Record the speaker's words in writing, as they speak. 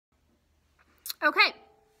Okay,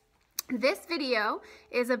 this video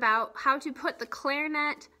is about how to put the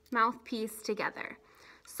clarinet mouthpiece together.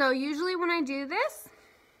 So usually when I do this,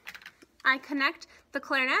 I connect the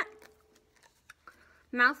clarinet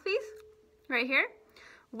mouthpiece right here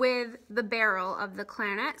with the barrel of the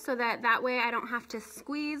clarinet so that way I don't have to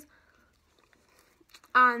squeeze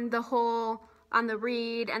on the hole, on the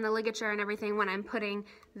reed and the ligature and everything when I'm putting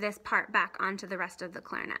this part back onto the rest of the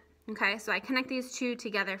clarinet. Okay, so I connect these two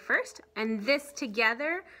together first, and this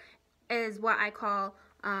together is what I call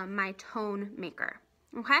my tone maker.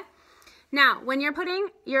 Okay, now when you're putting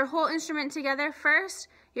your whole instrument together first,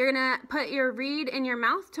 you're gonna put your reed in your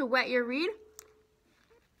mouth to wet your reed,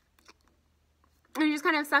 and you just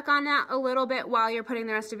kind of suck on that a little bit while you're putting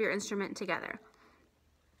the rest of your instrument together.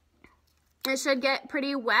 It should get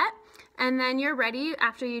pretty wet, and then you're ready,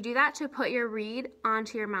 after you do that, to put your reed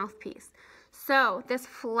onto your mouthpiece. So this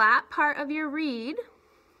flat part of your reed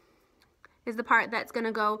is the part that's going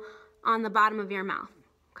to go on the bottom of your mouth,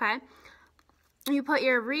 okay? You put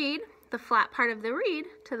your reed, the flat part of the reed,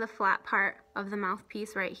 to the flat part of the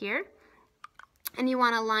mouthpiece right here, and you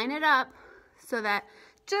want to line it up so that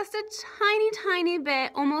just a tiny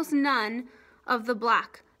bit, almost none, of the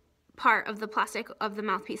black part of the plastic of the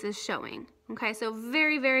mouthpiece is showing. Okay, so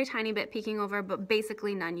very tiny bit peeking over, but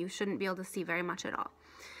basically none. You shouldn't be able to see very much at all.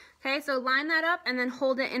 Okay, so line that up and then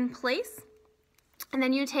hold it in place. And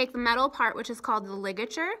then you take the metal part, which is called the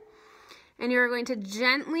ligature, and you're going to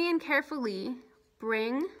gently and carefully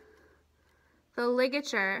bring the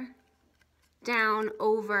ligature down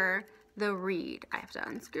over the reed. I have to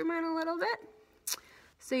unscrew mine a little bit.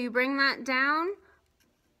 So you bring that down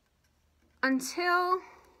until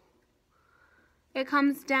it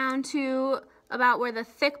comes down to about where the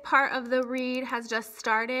thick part of the reed has just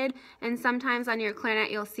started, and sometimes on your clarinet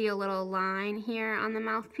you'll see a little line here on the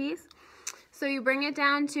mouthpiece. So you bring it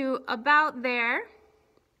down to about there.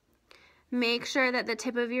 Make sure that the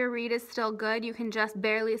tip of your reed is still good. You can just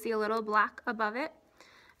barely see a little black above it.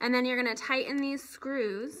 And then you're going to tighten these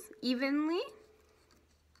screws evenly.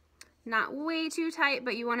 Not way too tight,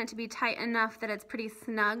 but you want it to be tight enough that it's pretty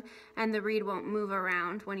snug and the reed won't move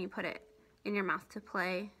around when you put it in your mouth to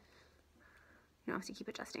play. You don't have to keep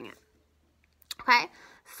adjusting it. Okay,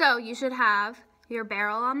 so you should have your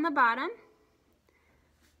barrel on the bottom,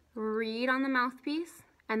 reed on the mouthpiece,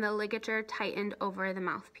 and the ligature tightened over the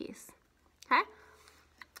mouthpiece. Okay,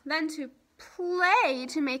 then to play,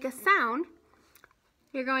 to make a sound,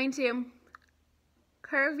 you're going to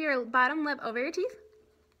curve your bottom lip over your teeth,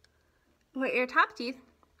 put your top teeth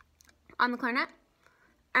on the clarinet,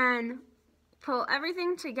 and pull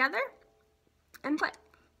everything together and play.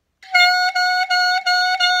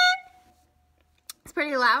 It's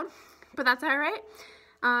pretty loud, but that's all right.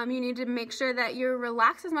 You need to make sure that you're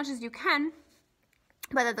relaxed as much as you can,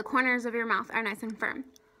 but that the corners of your mouth are nice and firm.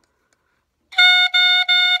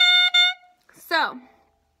 So,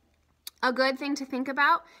 a good thing to think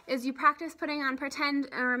about is you practice putting on, pretend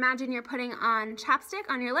or imagine you're putting on chapstick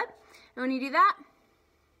on your lip, and when you do that,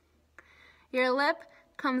 your lip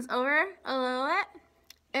comes over a little bit,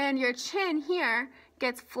 and your chin here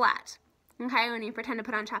gets flat, okay, when you pretend to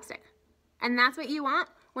put on chapstick. And that's what you want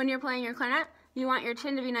when you're playing your clarinet. You want your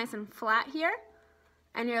chin to be nice and flat here,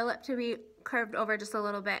 and your lip to be curved over just a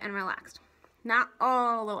little bit and relaxed. Not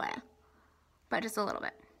all the way, but just a little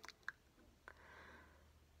bit.